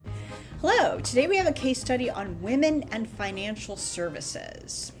Hello, today we have a case study on women and financial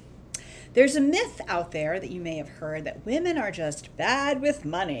services. There's a myth out there that you may have heard that women are just bad with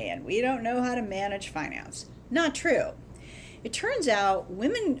money and we don't know how to manage finance. Not true. It turns out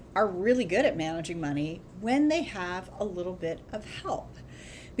women are really good at managing money when they have a little bit of help.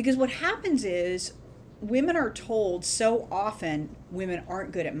 Because what happens is women are told so often women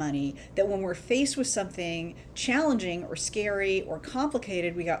aren't good at money that when we're faced with something challenging or scary or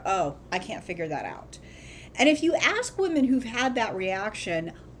complicated, we go, oh, I can't figure that out. And if you ask women who've had that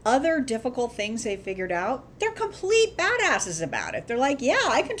reaction, other difficult things they've figured out, they're complete badasses about it. They're like, yeah,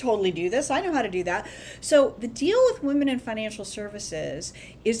 I can totally do this. I know how to do that. So the deal with women in financial services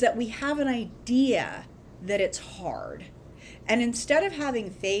is that we have an idea that it's hard. And instead of having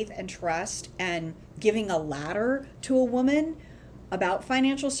faith and trust and giving a ladder to a woman about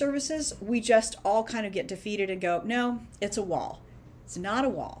financial services, we just all kind of get defeated and go, no, it's a wall. It's not a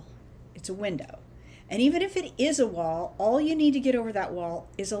wall. It's a window. And even if it is a wall, all you need to get over that wall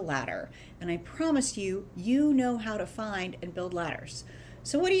is a ladder. And I promise you, you know how to find and build ladders.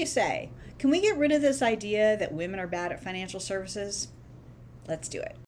 So what do you say? Can we get rid of this idea that women are bad at financial services? Let's do it.